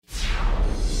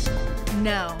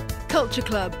Now, Culture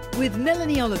Club with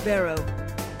Melanie Olivero.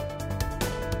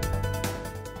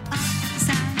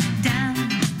 Upside down,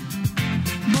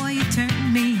 boy, you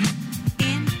turn me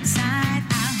inside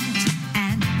out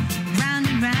and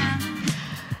round.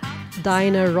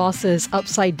 Diana Ross's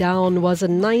Upside Down was a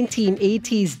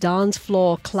 1980s dance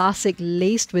floor classic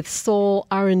laced with soul,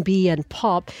 R&B and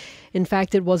pop. In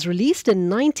fact, it was released in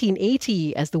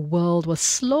 1980 as the world was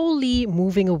slowly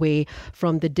moving away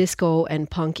from the disco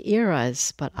and punk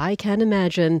eras. But I can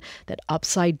imagine that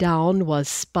Upside Down was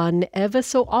spun ever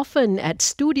so often at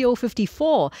Studio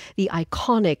 54, the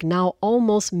iconic, now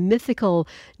almost mythical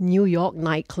New York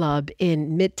nightclub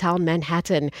in Midtown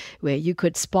Manhattan, where you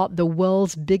could spot the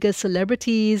world's biggest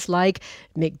celebrities like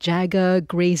Mick Jagger,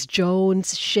 Grace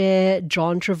Jones, Cher,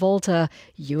 John Travolta,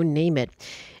 you name it.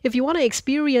 If you want to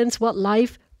experience what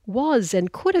life was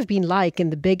and could have been like in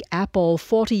the Big Apple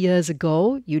 40 years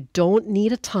ago, you don't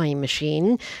need a time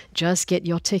machine. Just get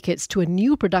your tickets to a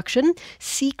new production,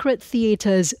 Secret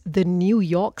Theatre's The New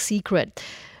York Secret.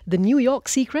 The New York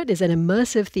Secret is an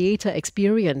immersive theatre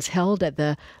experience held at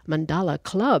the Mandala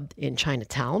Club in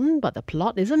Chinatown, but the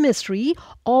plot is a mystery.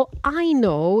 All I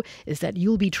know is that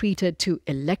you'll be treated to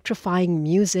electrifying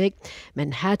music,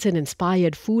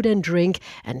 Manhattan-inspired food and drink,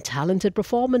 and talented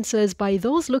performances by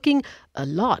those looking a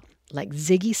lot like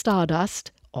Ziggy Stardust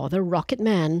or the Rocket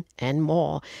Man and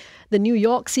more. The New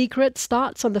York Secret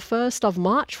starts on the 1st of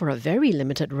March for a very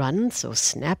limited run, so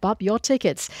snap up your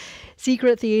tickets.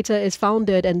 Secret Theatre is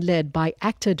founded and led by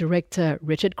actor-director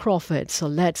Richard Crawford, so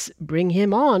let's bring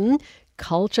him on.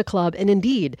 Culture Club and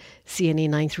indeed CNA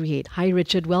 938. Hi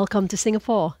Richard, welcome to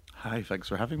Singapore. Hi, thanks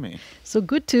for having me. So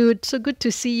good to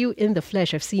see you in the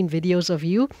flesh. I've seen videos of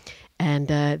you and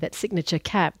that signature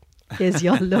cap. Here's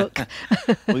your look.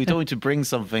 Well, you told me to bring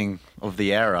something of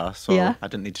the era, so yeah. I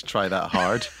didn't need to try that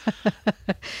hard.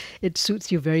 It suits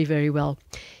you very, very well.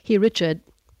 Hey, Richard,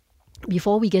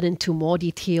 before we get into more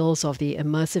details of the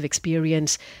immersive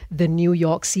experience, The New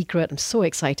York Secret, I'm so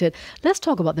excited. Let's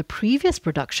talk about the previous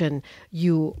production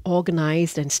you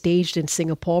organized and staged in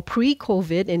Singapore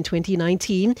pre-COVID in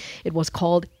 2019. It was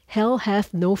called Hell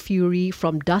Hath No Fury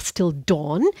From Dusk Till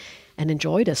Dawn and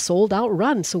enjoyed a sold-out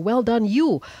run. So well done,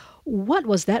 you. What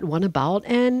was that one about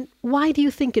and why do you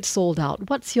think it sold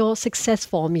out? What's your success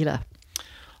formula?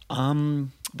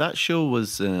 That show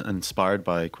was inspired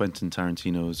by Quentin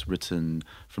Tarantino's written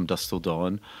From Dusk Till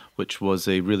Dawn, which was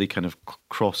a really kind of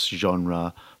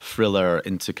cross-genre thriller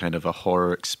into kind of a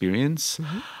horror experience.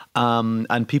 Mm-hmm.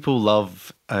 And people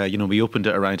love, we opened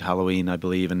it around Halloween, I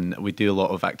believe, and we do a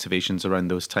lot of activations around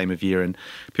those time of year. And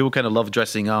people kind of love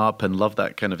dressing up and love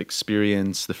that kind of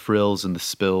experience, the frills and the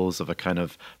spills of a kind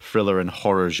of thriller and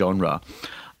horror genre.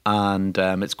 And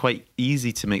it's quite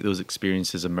easy to make those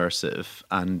experiences immersive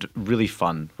and really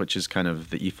fun, which is kind of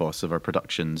the ethos of our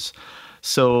productions.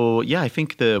 So, yeah, I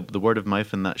think the word of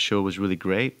mouth in that show was really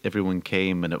great. Everyone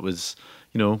came and it was,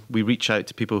 we reach out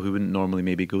to people who wouldn't normally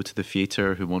maybe go to the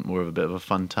theatre, who want more of a bit of a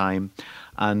fun time.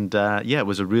 And, it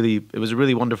was a really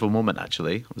wonderful moment,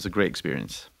 actually. It was a great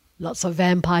experience. Lots of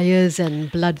vampires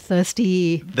and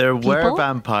bloodthirsty There people. were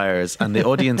vampires, and the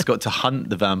audience got to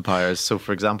hunt the vampires. So,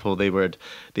 for example, they would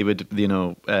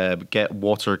get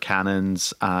water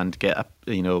cannons and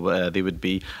they would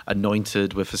be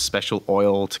anointed with a special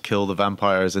oil to kill the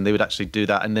vampires, and they would actually do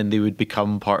that, and then they would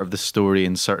become part of the story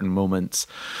in certain moments.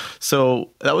 So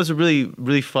that was a really,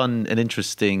 really fun and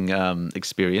interesting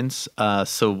experience.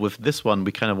 So with this one,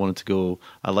 we kind of wanted to go.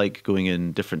 I like going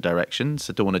in different directions.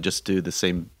 I don't want to just do the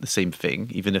same thing,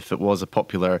 even if it was a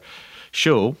popular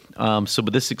show. So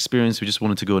with this experience, we just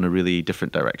wanted to go in a really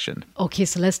different direction. Okay,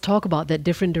 so let's talk about that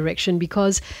different direction,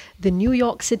 because the New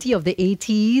York City of the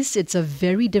 80s, it's a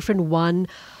very different one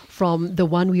from the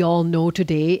one we all know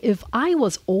today. If I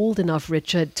was old enough,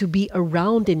 Richard, to be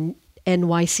around in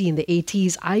NYC in the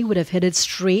 80s, I would have headed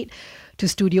straight to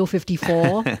Studio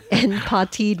 54 and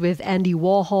partied with Andy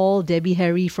Warhol, Debbie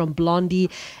Harry from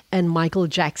Blondie, and Michael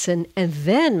Jackson. And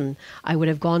then I would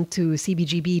have gone to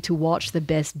CBGB to watch the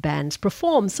best bands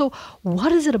perform. So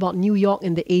what is it about New York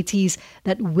in the 80s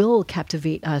that will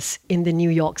captivate us in The New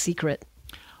York Secret?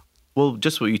 Well,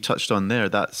 just what you touched on there,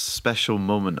 that special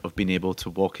moment of being able to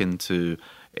walk into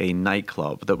a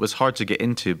nightclub that was hard to get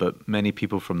into, but many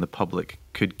people from the public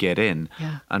could get in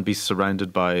and be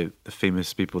surrounded by the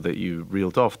famous people that you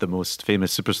reeled off, the most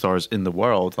famous superstars in the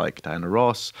world, like Diana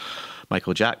Ross,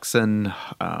 Michael Jackson,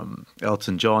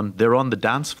 Elton John. They're on the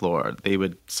dance floor. They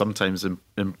would sometimes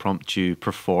impromptu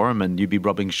perform and you'd be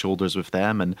rubbing shoulders with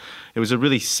them. And it was a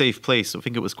really safe place. I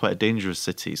think it was quite a dangerous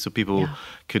city. So people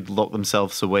could lock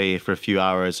themselves away for a few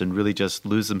hours and really just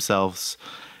lose themselves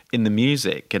in the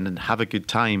music and have a good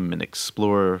time and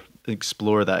explore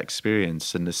that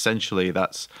experience. And essentially,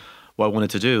 that's what I wanted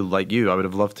to do. Like you, I would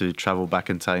have loved to travel back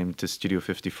in time to Studio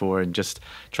 54 and just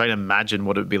try to imagine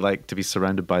what it would be like to be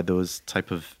surrounded by those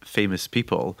type of famous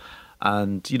people.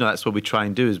 And, that's what we try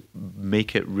and do, is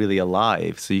make it really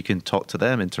alive so you can talk to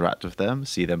them, interact with them,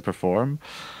 see them perform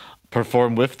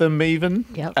with them even,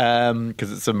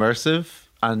 because it's immersive.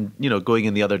 And, going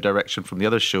in the other direction from the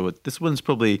other show, this one's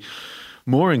probably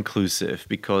more inclusive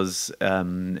because,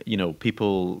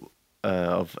 people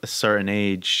of a certain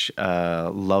age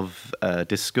love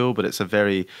disco, but it's a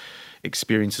very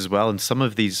experience as well. And some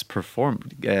of these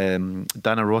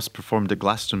Diana Ross performed at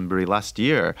Glastonbury last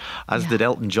year, as did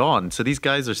Elton John. So these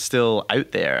guys are still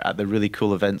out there at the really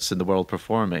cool events in the world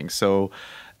performing. So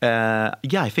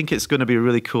I think it's going to be a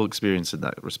really cool experience in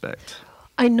that respect.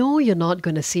 I know you're not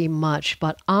going to say much,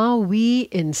 but are we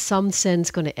in some sense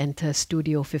going to enter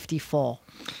Studio 54?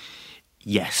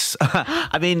 Yes.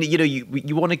 I mean,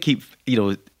 you want to keep,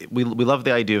 we love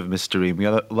the idea of mystery and we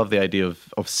love the idea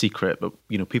of secret, but,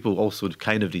 people also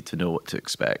kind of need to know what to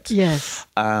expect. Yes.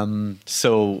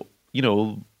 So,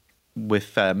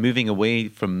 with moving away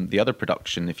from the other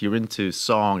production, if you're into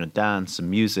song and dance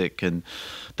and music and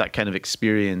that kind of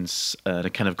experience and a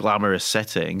kind of glamorous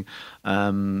setting,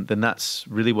 then that's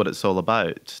really what it's all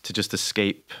about. To just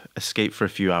escape for a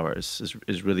few hours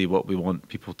is really what we want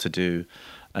people to do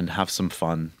and have some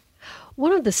fun.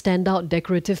 One of the standout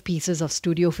decorative pieces of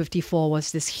Studio 54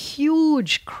 was this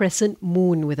huge crescent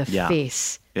moon with a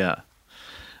face. Yeah.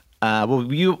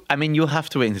 You'll have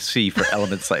to wait and see for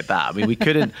elements like that. I mean, we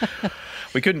couldn't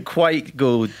quite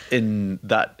go in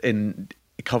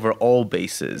cover all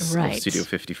bases of Studio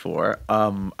 54.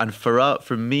 And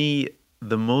for me,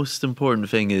 the most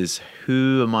important thing is,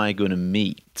 who am I going to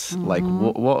meet? Mm-hmm. Like,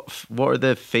 what are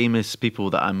the famous people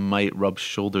that I might rub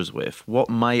shoulders with? What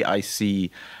might I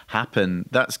see happen?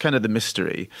 That's kind of the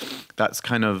mystery. That's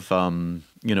kind of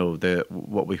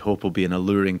what we hope will be an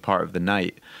alluring part of the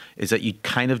night, is that you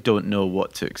kind of don't know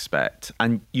what to expect,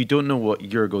 and you don't know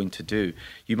what you're going to do.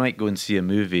 You might go and see a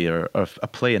movie or a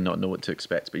play and not know what to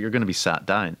expect, but you're going to be sat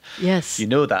down. Yes,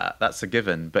 that's a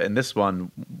given. But in this one,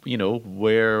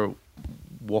 we're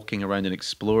walking around and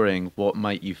exploring what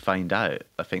might you find out.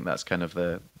 I think that's kind of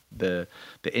the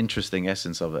interesting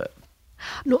essence of it.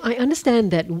 No, I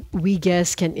understand that we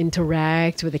guests can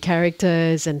interact with the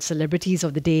characters and celebrities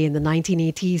of the day in the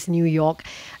 1980s New York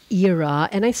era.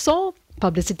 And I saw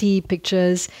publicity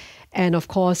pictures. And of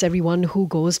course, everyone who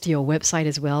goes to your website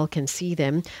as well can see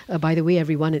them. By the way,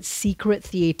 everyone, it's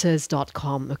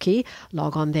secrettheaters.com. Okay,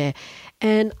 log on there.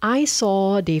 And I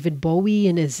saw David Bowie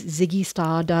in his Ziggy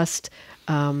Stardust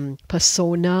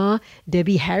persona,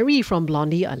 Debbie Harry from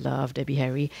Blondie. I love Debbie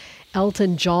Harry.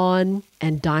 Elton John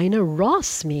and Diana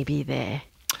Ross may be there.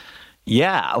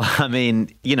 Yeah, I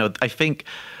mean, I think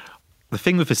the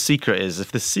thing with The Secret is,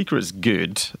 if The Secret's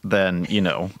good, then,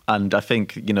 and I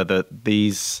think, the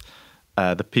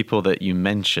people that you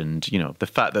mentioned, the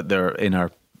fact that they're in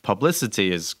our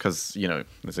publicity is because,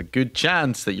 there's a good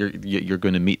chance that you're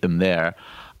going to meet them there.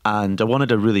 And I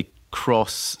wanted a really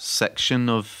cross section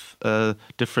of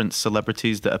different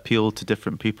celebrities that appeal to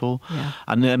different people. Yeah.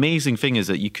 And the amazing thing is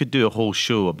that you could do a whole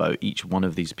show about each one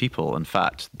of these people. In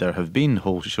fact, there have been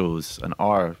whole shows and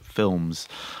are films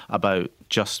about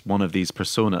just one of these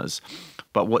personas.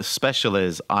 But what's special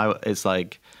is, it's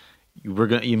like you're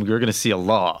going to see a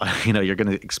lot. You're going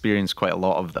to experience quite a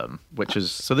lot of them,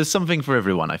 so there's something for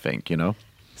everyone, I think.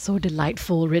 So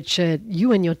delightful, Richard.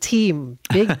 You and your team.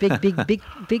 Big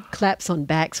claps on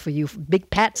backs for you. Big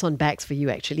pats on backs for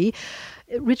you, actually.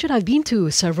 Richard, I've been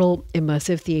to several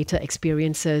immersive theatre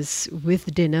experiences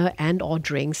with dinner and or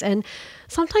drinks. And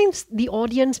sometimes the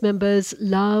audience members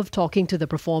love talking to the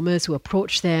performers who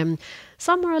approach them.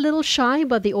 Some are a little shy,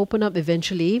 but they open up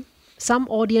eventually. Some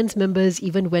audience members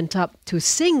even went up to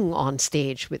sing on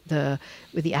stage with the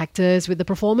actors, with the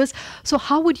performers. So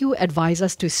how would you advise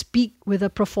us to speak with a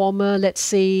performer? Let's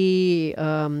say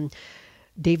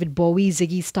David Bowie,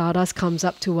 Ziggy Stardust comes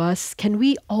up to us. Can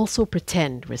we also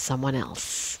pretend we're someone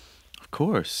else? Of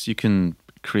course. You can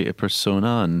create a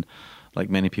persona, and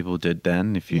like many people did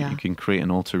then, if you can create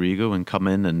an alter ego and come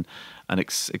in and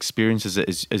experience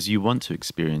it as you want to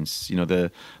experience.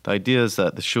 The idea is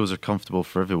that the shows are comfortable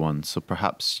for everyone. So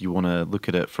perhaps you want to look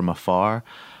at it from afar,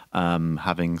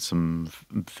 having some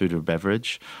food or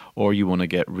beverage, or you want to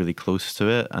get really close to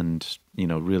it and,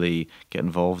 really get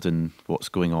involved in what's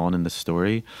going on in the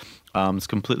story. It's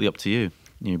completely up to you.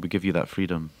 We give you that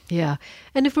freedom. Yeah.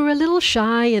 And if we're a little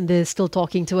shy and they're still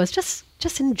talking to us,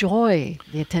 just enjoy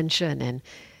the attention. And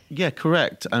yeah,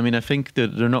 correct. I mean, I think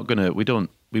that they're not going to, we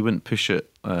don't push it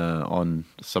on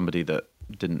somebody that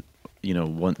didn't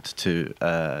want to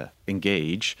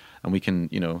engage, and we can,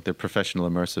 they're professional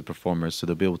immersive performers, so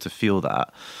they'll be able to feel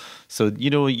that. So,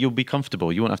 you'll be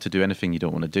comfortable. You won't have to do anything you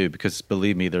don't want to do, because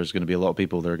believe me, there's going to be a lot of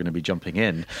people that are going to be jumping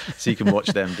in, so you can watch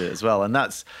them do it as well. And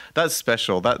that's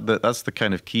special. That's the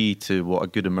kind of key to what a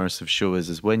good immersive show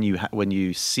is when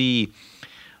you see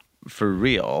for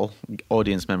real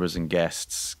audience members and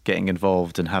guests getting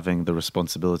involved and having the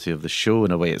responsibility of the show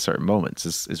in a way at certain moments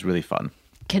is really fun.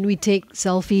 Can we take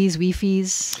selfies,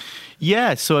 Wi-Fis?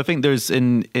 Yeah, so I think there's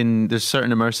certain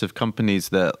immersive companies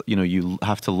that you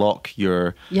have to lock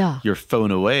your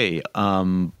phone away.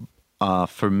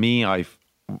 For me,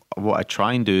 what I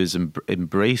try and do is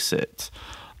embrace it,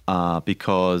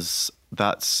 because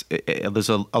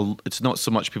it's not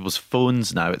so much people's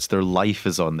phones now, it's their life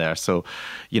is on there. So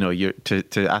you're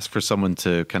to ask for someone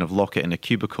to kind of lock it in a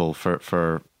cubicle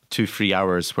for 2-3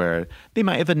 hours, where they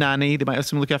might have a nanny, they might have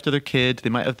someone look after their kid, they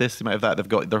might have this, they might have that, they've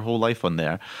got their whole life on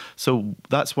there. So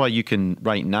that's why you can,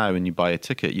 right now, when you buy a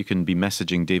ticket, you can be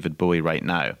messaging David Bowie right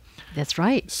now. That's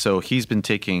right. So he's been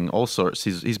taking all sorts.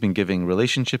 He's been giving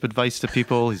relationship advice to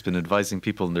people. He's been advising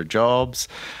people in their jobs,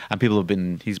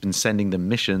 and he's been sending them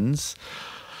missions.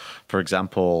 For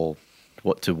example,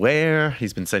 what to wear.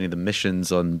 He's been sending them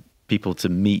missions on people to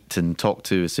meet and talk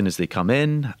to as soon as they come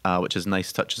in, which is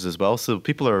nice touches as well. So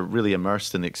people are really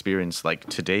immersed in the experience, like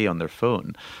today, on their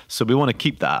phone. So we want to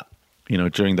keep that,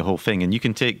 during the whole thing. And you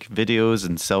can take videos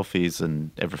and selfies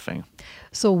and everything.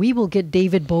 So we will get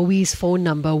David Bowie's phone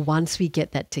number once we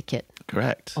get that ticket.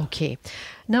 Correct. Okay.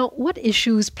 Now, what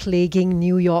issues plaguing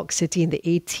New York City in the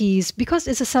 80s? Because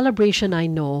it's a celebration, I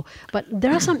know, but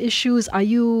there are some issues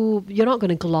you're not going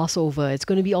to gloss over. It's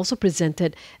going to be also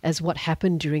presented as what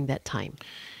happened during that time.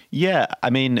 Yeah, I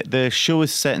mean, the show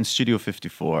is set in Studio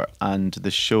 54, and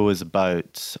the show is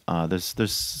about,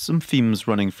 there's some themes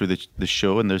running through the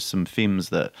show, and there's some themes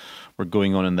that were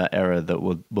going on in that era that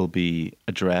will be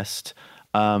addressed.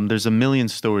 There's a million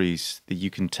stories that you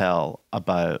can tell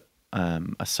about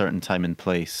a certain time and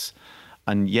place.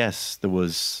 And yes, there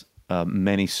was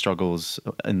many struggles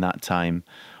in that time,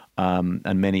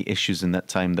 and many issues in that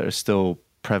time that are still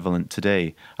prevalent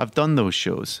today. I've done those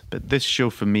shows, but this show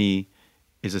for me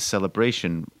is a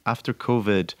celebration. After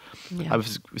COVID, I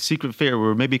was Secret Fair. We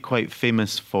were maybe quite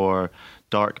famous for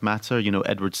dark matter,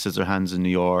 Edward Scissorhands in New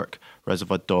York,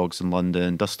 Reservoir Dogs in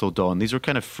London, Dusk Till Dawn. These were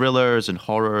kind of thrillers and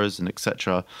horrors and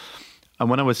etc.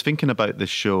 And when I was thinking about this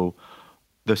show,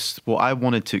 what I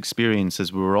wanted to experience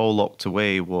as we were all locked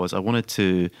away was I wanted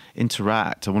to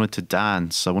interact, I wanted to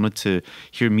dance, I wanted to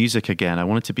hear music again, I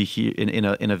wanted to be here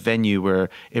in a venue where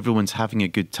everyone's having a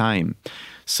good time.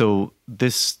 So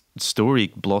this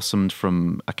story blossomed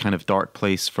from a kind of dark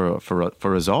place for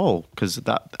us all, because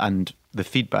that, and the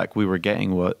feedback we were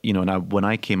getting, when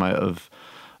I came out of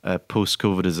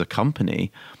post-COVID as a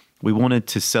company, we wanted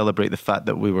to celebrate the fact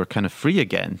that we were kind of free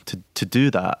again to do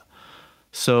that.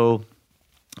 So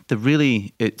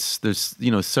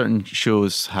there's certain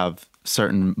shows have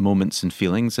certain moments and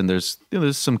feelings, and there's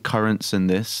some currents in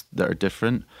this that are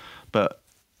different, but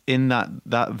in that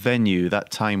venue, that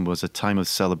time was a time of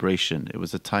celebration. It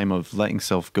was a time of letting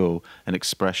self go and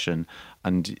expression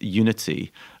and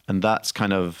unity, and that's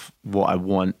kind of what I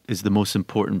want, is the most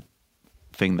important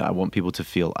thing that I want people to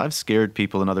feel. I've scared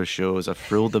people in other shows, I've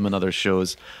thrilled them in other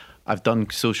shows, I've done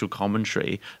social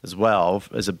commentary as well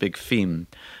as a big theme.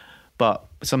 But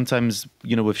sometimes,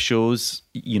 with shows,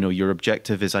 your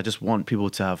objective is I just want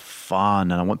people to have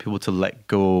fun, and I want people to let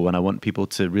go, and I want people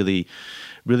to really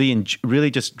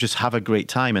just have a great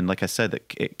time. And like I said,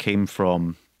 it came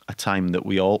from a time that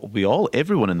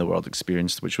everyone in the world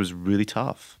experienced, which was really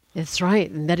tough. That's right.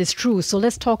 And that is true. So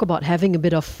let's talk about having a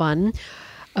bit of fun.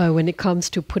 When it comes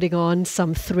to putting on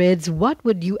some threads, what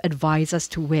would you advise us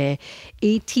to wear?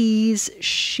 80s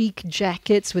chic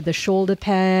jackets with the shoulder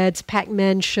pads,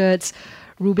 Pac-Man shirts,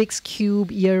 Rubik's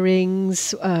Cube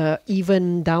earrings,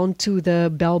 even down to the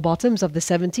bell bottoms of the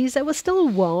 70s that were still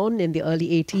worn in the early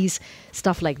 80s,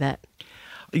 stuff like that.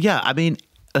 Yeah, I mean,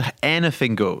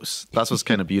 anything goes. That's what's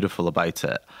kind of beautiful about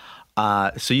it.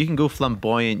 So you can go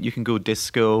flamboyant, you can go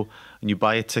disco, and you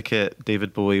buy a ticket,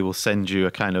 David Bowie will send you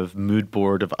a kind of mood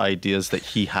board of ideas that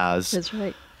he has. That's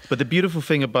right. But the beautiful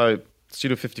thing about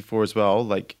Studio 54 as well,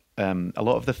 like a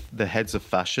lot of the heads of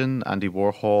fashion, Andy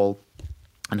Warhol,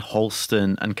 and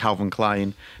Halston and Calvin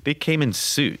Klein, they came in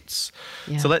suits.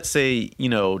 Yeah. So let's say,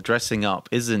 dressing up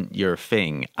isn't your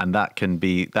thing, and that can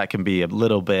be a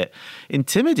little bit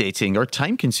intimidating or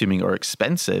time consuming or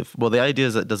expensive. Well, the idea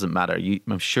is that it doesn't matter.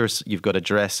 I'm sure you've got a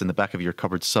dress in the back of your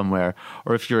cupboard somewhere,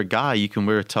 or if you're a guy, you can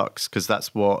wear a tux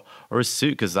or a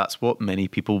suit, because that's what many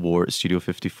people wore at Studio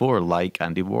 54, like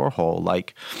Andy Warhol,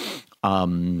 like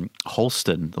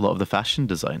Halston, a lot of the fashion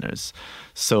designers.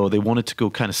 So they wanted to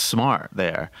go kind of smart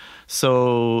there.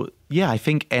 So yeah, I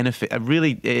think anything,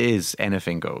 it is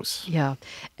anything goes. Yeah.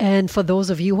 And for those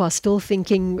of you who are still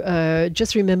thinking,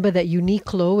 just remember that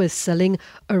Uniqlo is selling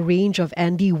a range of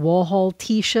Andy Warhol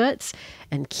t-shirts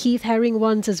and Keith Haring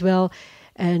ones as well,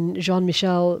 and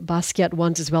Jean-Michel Basquiat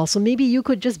ones as well. So maybe you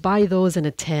could just buy those and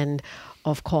attend,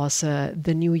 of course,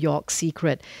 the New York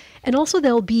Secret. And also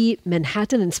there'll be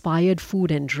Manhattan-inspired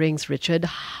food and drinks, Richard.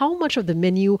 How much of the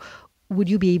menu would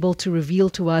you be able to reveal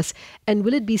to us? And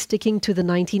will it be sticking to the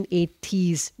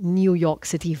 1980s New York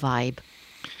City vibe?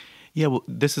 Yeah, well,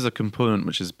 this is a component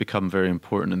which has become very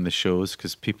important in the shows,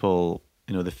 because people,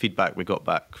 the feedback we got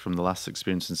back from the last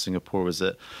experience in Singapore was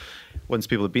that once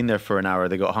people had been there for an hour,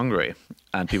 they got hungry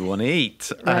and people want to eat.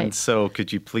 Right. And so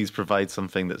could you please provide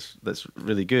something that's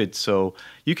really good? So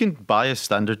you can buy a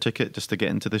standard ticket just to get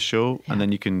into the show, and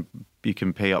then you can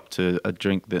pay up to a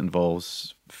drink that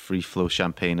involves free flow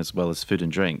champagne as well as food and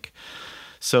drink.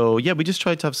 So yeah, we just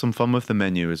tried to have some fun with the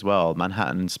menu as well.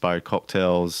 Manhattan-inspired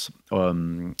cocktails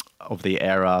of the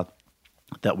era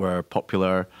that were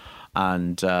popular.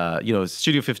 And,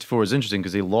 Studio 54 is interesting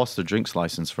because they lost their drinks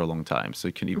license for a long time. So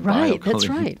you can even buy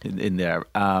alcohol in there.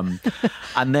 And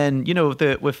then,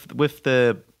 with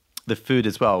the food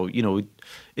as well,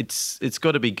 it's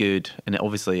got to be good. And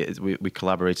obviously we're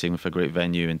collaborating with a great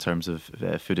venue in terms of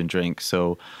food and drink.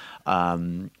 So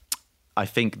I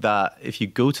think that if you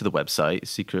go to the website,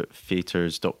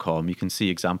 secrettheatres.com, you can see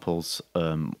examples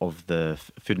of the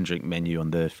food and drink menu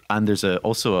and there's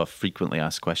also a frequently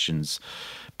asked questions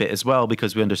bit as well,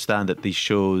 because we understand that these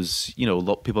shows,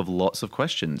 people have lots of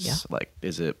questions. Like,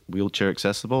 is it wheelchair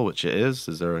accessible, which it is?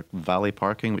 Is there valet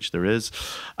parking, which there is?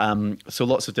 So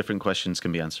lots of different questions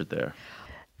can be answered there.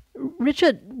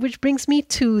 Richard, which brings me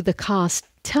to the cast.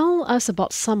 Tell us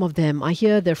about some of them. I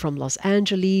hear they're from Los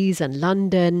Angeles and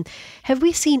London. Have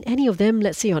we seen any of them,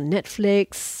 let's say, on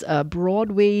Netflix,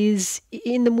 Broadways,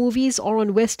 in the movies, or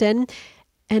on West End?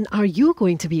 And are you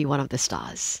going to be one of the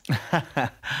stars?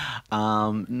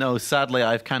 No, sadly,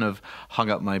 I've kind of hung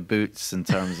up my boots in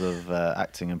terms of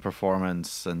acting and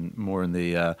performance, and more in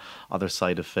the other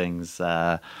side of things,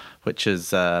 which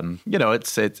is, I am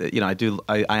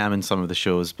in some of the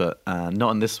shows, but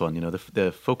not in this one.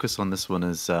 The focus on this one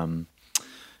is,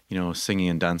 singing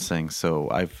and dancing. So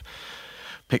I've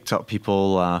picked up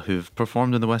people who've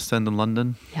performed in the West End in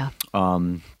London. Yeah.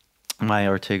 Maya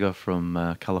Ortega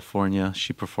from California.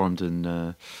 She performed in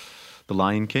The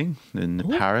Lion King in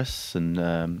Paris. And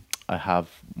I have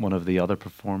one of the other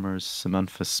performers,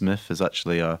 Samantha Smith, is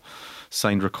actually a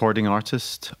signed recording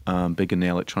artist, big in the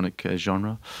electronic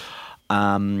genre.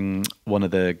 One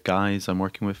of the guys I'm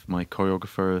working with, my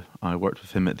choreographer, I worked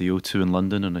with him at the O2 in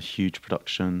London on a huge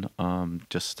production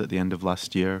just at the end of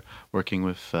last year, working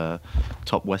with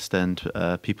top West End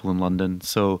people in London.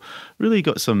 So really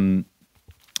got some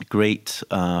great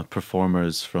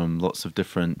performers from lots of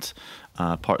different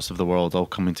parts of the world all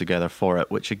coming together for it,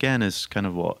 which again is kind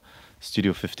of what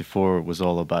Studio 54 was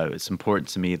all about. It's important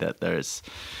to me that there's,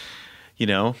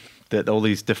 that all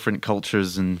these different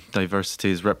cultures and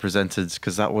diversities represented,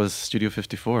 because that was Studio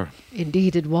 54.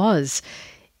 Indeed, it was.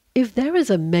 If there is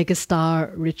a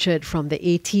megastar, Richard, from the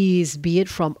 80s, be it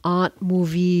from art,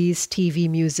 movies, TV,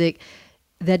 music,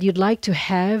 that you'd like to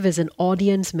have as an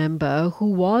audience member who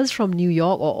was from New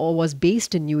York or was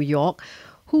based in New York,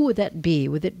 who would that be?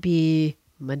 Would it be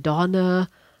Madonna,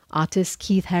 artist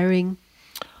Keith Haring?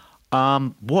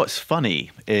 What's funny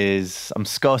is I'm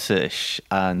Scottish,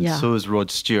 and so is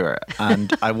Rod Stewart.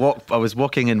 And I was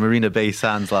walking in Marina Bay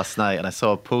Sands last night, and I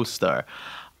saw a poster.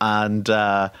 And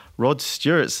Rod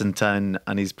Stewart's in town,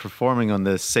 and he's performing on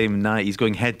the same night. He's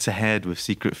going head to head with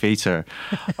Secret Theatre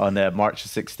on March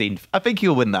the 16th. I think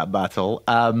he'll win that battle.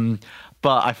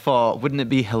 But I thought, wouldn't it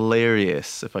be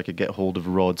hilarious if I could get hold of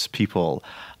Rod's people?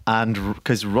 And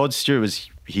because Rod Stewart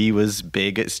was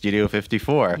big at Studio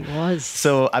 54. He was.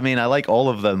 So, I like all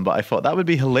of them, but I thought that would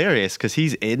be hilarious because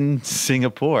he's in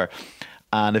Singapore.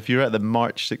 And if you're at the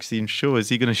March 16th show, is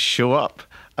he going to show up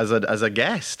as a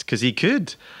guest? Because he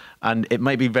could. And it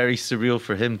might be very surreal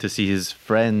for him to see his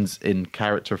friends in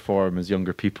character form as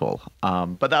younger people.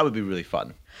 But that would be really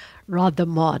fun. Rather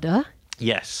mod, huh?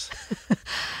 Yes.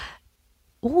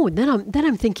 Oh, then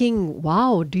I'm thinking,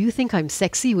 wow, Do You Think I'm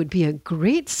Sexy would be a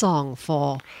great song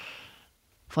for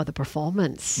the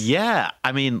performance. Yeah,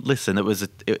 I mean, listen, it was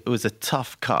a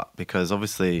tough cut because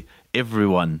obviously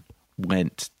everyone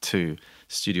went to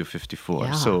Studio 54.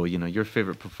 Yeah. So, your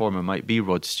favorite performer might be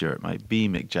Rod Stewart, might be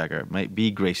Mick Jagger, might be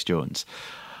Grace Jones.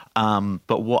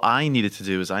 But what I needed to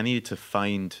do is I needed to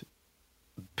find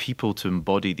people to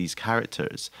embody these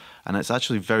characters, and it's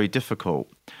actually very difficult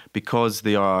because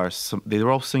they're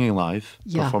all singing live,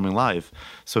 Yeah. performing live.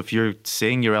 So if you're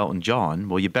saying you're Elton John,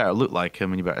 well, you better look like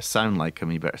him, and you better sound like him,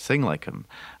 and you better sing like him,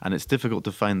 and it's difficult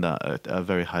to find that at a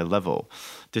very high level.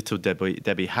 Ditto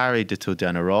Debbie Harry, ditto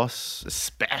Diana Ross,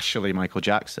 especially Michael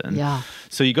Jackson. Yeah.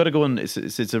 So you got to go on.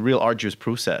 It's a real arduous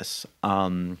process,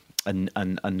 and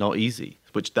not easy,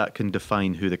 which that can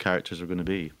define who the characters are going to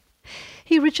be.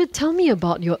 Hey, Richard, tell me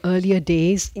about your earlier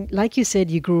days. Like you said,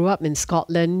 you grew up in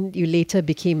Scotland. You later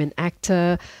became an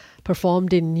actor,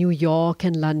 performed in New York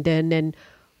and London. And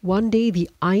one day, the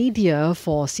idea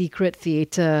for secret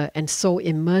theatre and so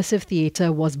immersive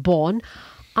theatre was born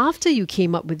after you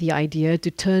came up with the idea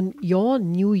to turn your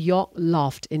New York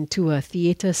loft into a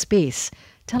theatre space.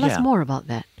 Tell us Yeah. more about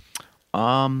that.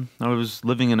 I was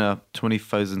living in a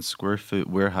 20,000 square foot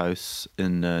warehouse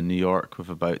in New York with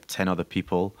about 10 other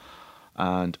people.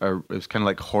 And it was kind of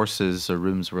like horses. Our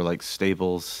rooms were like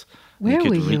stables. Where you could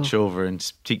were you? reach over and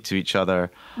speak to each other.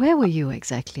 Where were you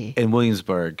exactly? In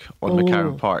Williamsburg on Oh.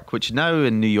 McCarran Park, which now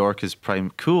in New York is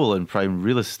prime cool and prime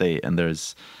real estate. And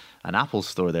there's an Apple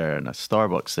store there and a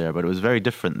Starbucks there. But it was very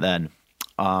different then.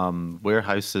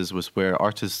 Warehouses was where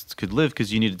artists could live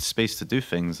because you needed space to do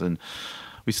things. And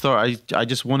I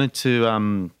just wanted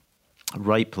to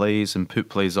write plays and put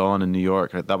plays on in New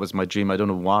York. That was my dream. I don't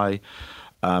know why.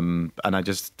 And I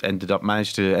just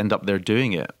managed to end up there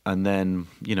doing it. And then,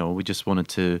 we just wanted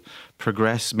to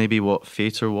progress maybe what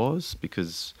theatre was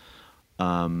because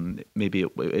maybe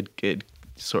it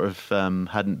sort of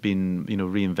hadn't been,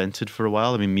 reinvented for a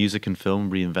while. I mean, music and film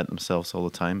reinvent themselves all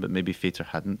the time, but maybe theatre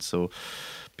hadn't. So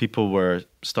people were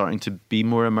starting to be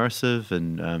more immersive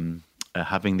and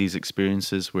having these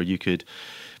experiences where you could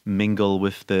mingle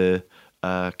with the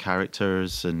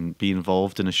characters and be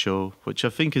involved in a show, which I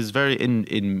think is very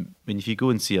if you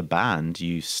go and see a band,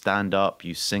 you stand up,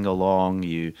 you sing along,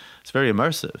 it's very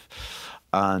immersive.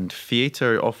 And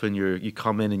theatre, often you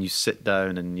come in and you sit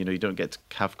down and you don't get to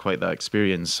have quite that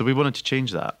experience. So we wanted to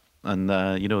change that. And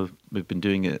we've been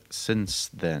doing it since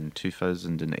then,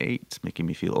 2008, making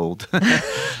me feel old.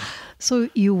 So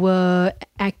you were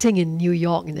acting in New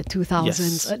York in the 2000s.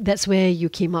 Yes. That's where you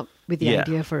came up with the Yeah.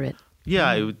 idea for it. Yeah,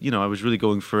 I was really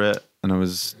going for it, and I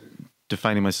was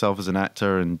defining myself as an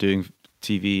actor and doing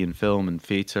TV and film and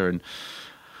theatre, and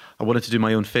I wanted to do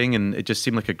my own thing, and it just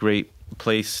seemed like a great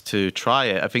place to try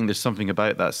it. I think there's something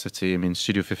about that city. I mean,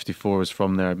 Studio 54 is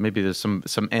from there. Maybe there's some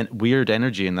weird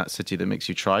energy in that city that makes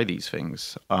you try these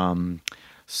things.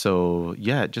 So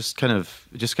yeah, it just kind of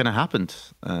happened.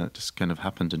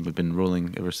 And we've been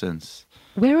rolling ever since.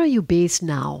 Where are you based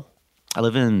now? I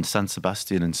live in San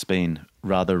Sebastian in Spain,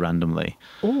 rather randomly,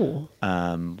 Oh,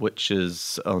 which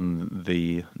is on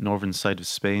the northern side of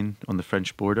Spain, on the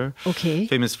French border. okay.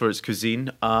 Famous for its cuisine,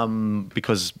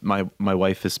 because my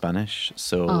wife is Spanish.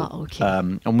 So, okay.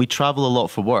 And we travel a lot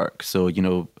for work. So,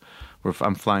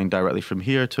 I'm flying directly from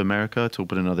here to America to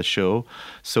open another show.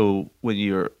 So when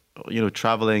you're,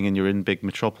 traveling and you're in big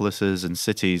metropolises and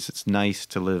cities, it's nice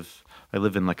to live. I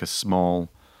live in like a small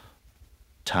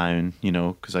town,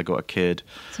 because I got a kid.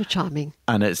 So charming.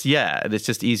 And it's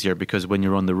just easier because when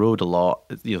you're on the road a lot,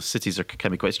 cities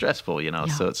can be quite stressful,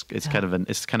 So it's kind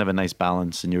of a nice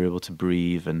balance, and you're able to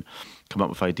breathe and come up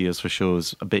with ideas for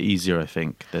shows a bit easier, I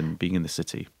think, than being in the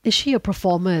city. Is she a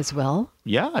performer as well?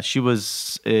 Yeah, she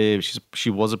was a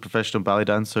professional ballet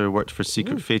dancer, worked for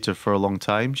Secret Theatre for a long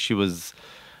time.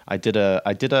 I did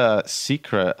a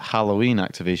secret Halloween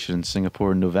activation in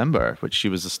Singapore in November, which she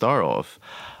was the star of.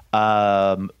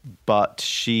 But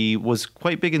she was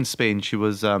quite big in Spain. She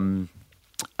was acting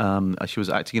in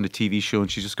a TV show, and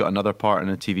she just got another part in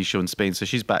a TV show in Spain. So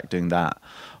she's back doing that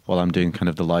while I'm doing kind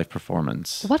of the live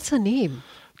performance. What's her name?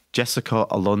 Jessica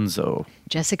Alonso.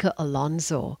 Jessica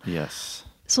Alonso. Yes.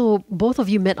 So both of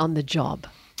you met on the job.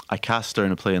 I cast her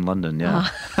in a play in London, yeah.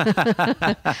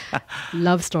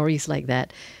 Love stories like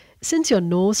that. Since you're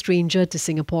no stranger to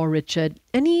Singapore, Richard,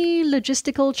 any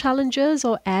logistical challenges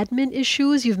or admin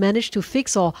issues you've managed to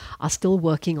fix or are still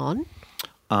working on?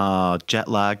 Jet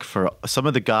lag for some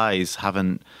of the guys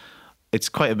haven't it's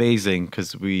quite amazing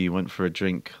because we went for a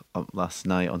drink last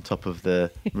night on top of the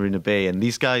Marina Bay, and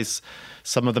these guys,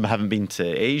 some of them haven't been to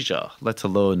Asia, let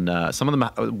alone some of them.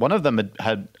 One of them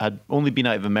had only been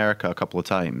out of America a couple of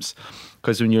times,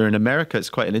 because when you're in America, it's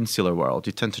quite an insular world.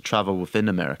 You tend to travel within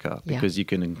America because you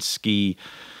can ski,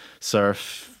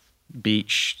 surf,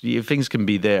 beach. Things can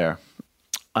be there.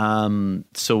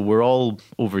 So we're all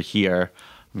over here.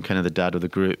 I'm kind of the dad of the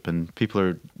group, and people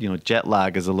are, jet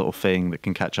lag is a little thing that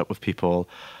can catch up with people.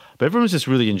 But everyone's just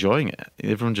really enjoying it.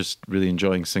 Everyone's just really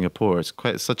enjoying Singapore. It's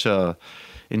such a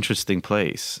interesting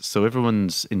place. So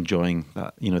everyone's enjoying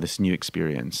that, this new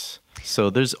experience. So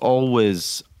there's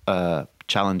always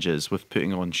challenges with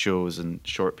putting on shows in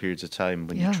short periods of time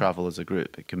when you travel as a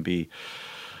group. It can be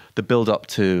the build up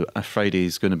to a Friday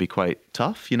is going to be quite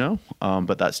tough,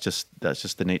 but that's just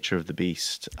the nature of the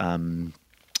beast.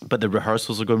 But the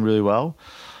rehearsals are going really well.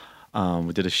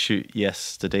 We did a shoot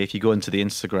yesterday. If you go into the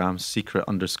Instagram,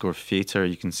 secret_theatre,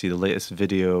 you can see the latest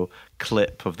video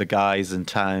clip of the guys in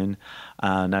town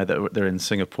now that they're in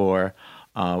Singapore,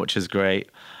 which is great.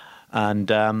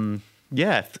 And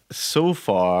so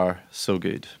far, so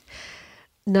good.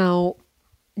 Now,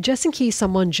 just in case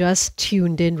someone just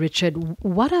tuned in, Richard,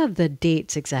 what are the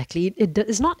dates exactly?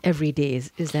 It's not every day,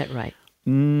 is that right?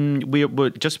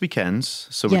 We're just weekends,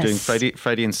 so we're doing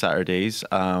Friday and Saturdays.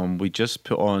 We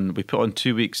put on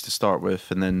 2 weeks to start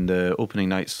with, and then the opening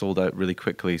night sold out really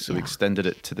quickly, so we extended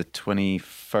it to the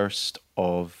 21st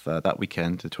of that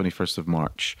weekend, the 21st of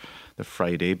March, the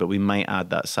Friday, but we might add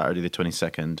that Saturday, the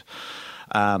 22nd.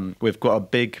 We've got a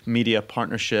big media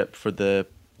partnership for the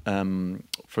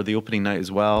opening night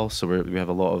as well, so we have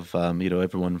a lot of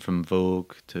everyone from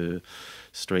Vogue to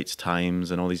Straits Times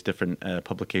and all these different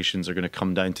publications are going to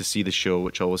come down to see the show,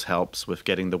 which always helps with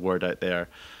getting the word out there.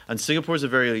 And Singapore is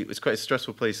it's quite a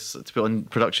stressful place to put on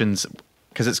productions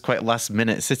because it's quite a last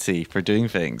minute city for doing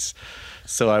things.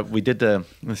 So we did a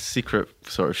secret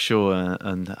sort of show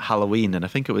on Halloween, and I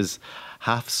think it was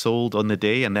half sold on the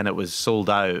day, and then it was sold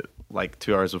out like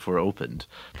 2 hours before it opened.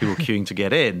 People queuing to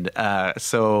get in.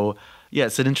 So yeah,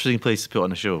 it's an interesting place to put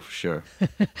on a show for sure.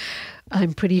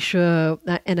 I'm pretty sure,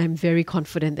 and I'm very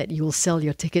confident that you will sell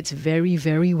your tickets very,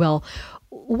 very well.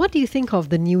 What do you think of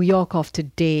the New York of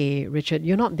today, Richard?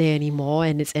 You're not there anymore,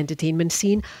 and its entertainment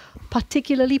scene,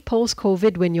 particularly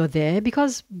post-COVID when you're there,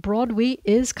 because Broadway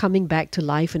is coming back to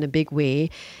life in a big way.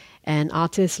 And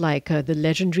artists like the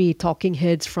legendary Talking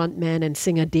Heads frontman and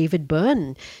singer David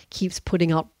Byrne keeps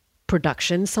putting out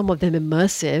productions, some of them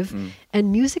immersive,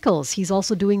 and musicals. He's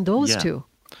also doing those too.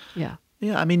 Yeah.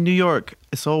 Yeah, I mean, New York,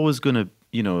 it's always going to,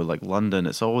 like London,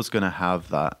 it's always going to have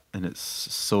that in its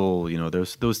soul.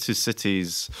 There's those two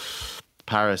cities,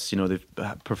 Paris, they've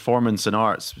performance and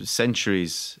arts,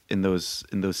 centuries in those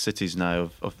cities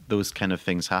now of those kind of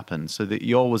things happen. So that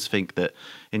you always think that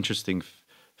interesting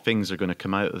things are going to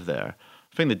come out of there.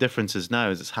 I think the difference is now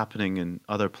is it's happening in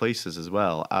other places as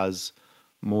well as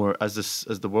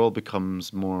the world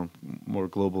becomes more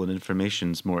global and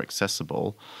information's more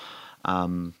accessible.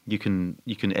 You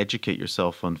can educate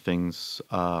yourself on things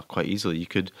quite easily. You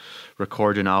could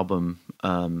record an album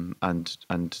and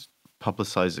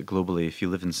publicize it globally if you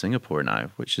live in Singapore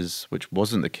now, which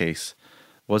wasn't the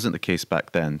case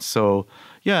back then. So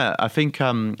yeah, I think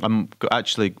I'm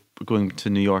actually going to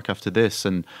New York after this,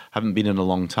 and haven't been in a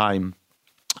long time,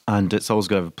 and it's always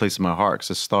going to have a place in my heart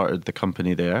because I started the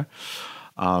company there.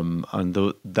 And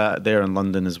that there in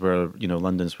London is where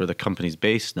London's where the company's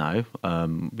based now. I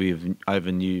have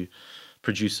a new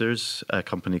producers, a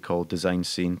company called Design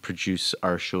Scene, produce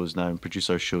our shows now and produce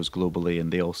our shows globally,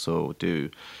 and they also do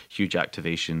huge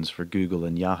activations for Google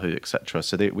and Yahoo, etc.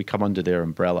 So we come under their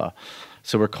umbrella.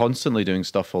 So we're constantly doing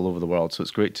stuff all over the world. So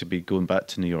it's great to be going back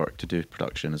to New York to do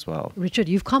production as well. Richard,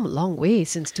 you've come a long way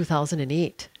since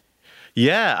 2008.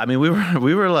 Yeah, I mean, we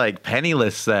were like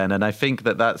penniless then, and I think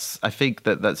that's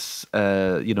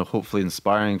hopefully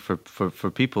inspiring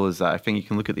for people. Is that I think you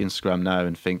can look at the Instagram now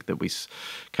and think that we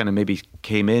kind of maybe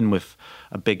came in with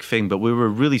a big thing, but we were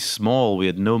really small. We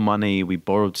had no money. We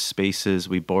borrowed spaces.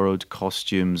 We borrowed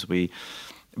costumes. We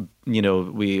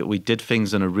did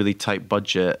things on a really tight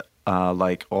budget.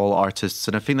 Like all artists,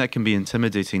 and I think that can be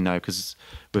intimidating now because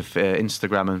with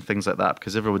Instagram and things like that,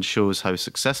 because everyone shows how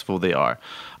successful they are,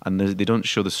 and they don't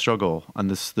show the struggle. And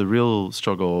the real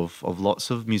struggle of lots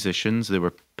of musicians. They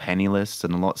were penniless,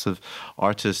 and lots of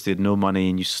artists, they had no money.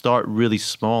 And you start really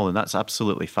small, and that's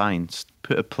absolutely fine. Just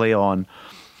put a play on,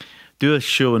 do a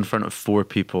show in front of 4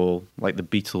 people like the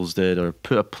Beatles did, or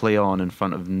put a play on in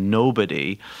front of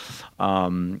nobody,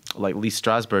 like Lee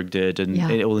Strasberg did, and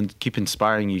it will keep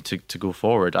inspiring you to go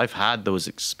forward. I've had those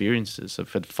experiences.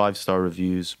 I've had 5-star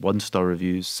reviews, 1-star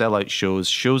reviews, sellout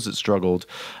shows that struggled,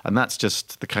 and that's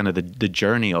just the kind of the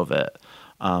journey of it.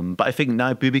 But I think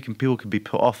now people can be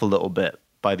put off a little bit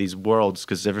by these worlds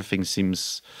because everyone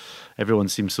seems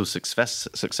so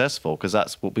successful, because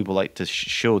that's what people like to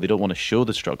show. They don't want to show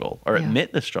the struggle or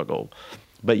admit the struggle.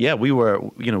 But yeah, we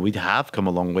have come a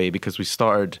long way, because we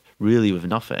started really with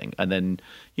nothing, and then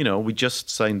we just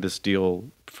signed this deal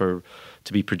to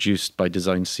be produced by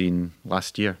Design Scene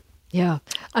last year. Yeah,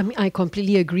 I mean, I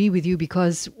completely agree with you,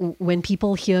 because when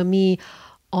people hear me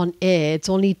on air, it's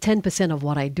only 10% of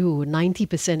what I do.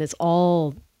 90% is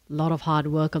all a lot of hard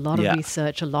work, a lot of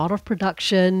research, a lot of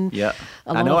production. Yeah,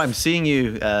 I know. I'm seeing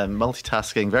you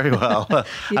multitasking very well,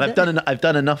 and I've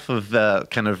done enough of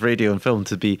kind of radio and film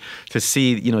to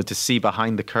see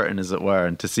behind the curtain, as it were,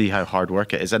 and to see how hard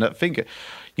work it is. And I think,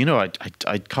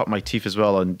 I cut my teeth as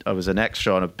well, and I was an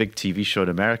extra on a big TV show in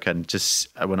America, and just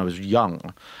when I was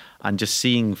young, and just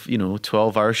seeing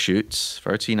 12-hour shoots,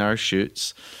 13-hour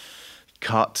shoots,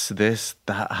 cuts, this,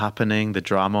 that happening, the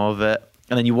drama of it.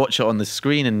 And then you watch it on the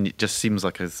screen, and it just seems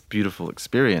like a beautiful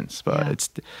experience. But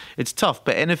it's tough.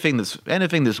 But anything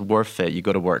that's worth it, you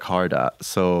got to work hard at.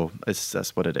 So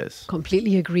that's what it is.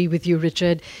 Completely agree with you,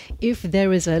 Richard. If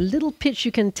there is a little pitch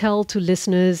you can tell to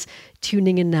listeners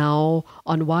tuning in now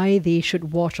on why they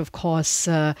should watch, of course,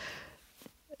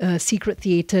 Secret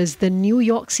Theatre's The New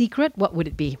York Secret, what would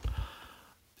it be?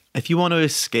 If you want to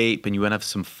escape and you want to have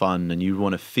some fun and you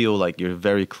want to feel like you're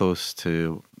very close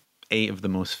to 8 of the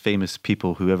most famous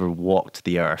people who ever walked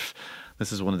the earth,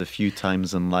 this is one of the few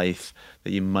times in life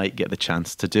that you might get the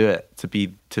chance to do it, to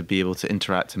be able to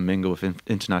interact and mingle with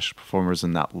international performers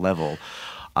on that level.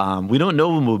 We don't know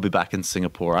when we'll be back in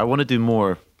Singapore. I want to do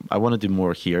more. I want to do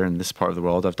more here in this part of the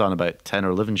world. I've done about 10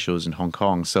 or 11 shows in Hong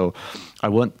Kong, so I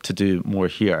want to do more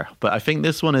here. But I think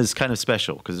this one is kind of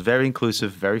special because it's very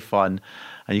inclusive, very fun,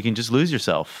 and you can just lose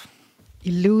yourself.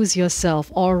 You lose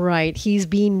yourself. All right. He's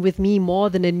been with me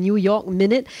more than a New York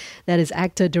minute. That is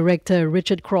actor-director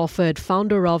Richard Crawford,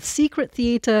 founder of Secret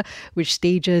Theatre, which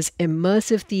stages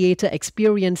immersive theatre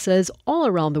experiences all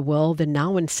around the world and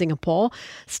now in Singapore.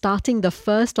 Starting the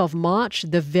 1st of March,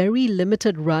 the very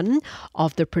limited run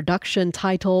of the production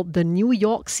titled The New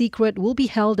York Secret will be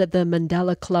held at the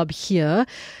Mandela Club here.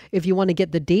 If you want to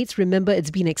get the dates, remember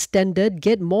it's been extended.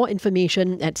 Get more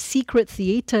information at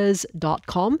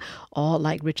secrettheatres.com, or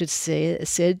like Richard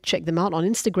said, check them out on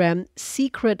Instagram,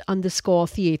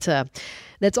 secret_theatre.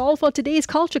 That's all for today's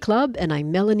Culture Club, and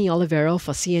I'm Melanie Olivero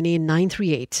for CNA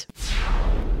 938.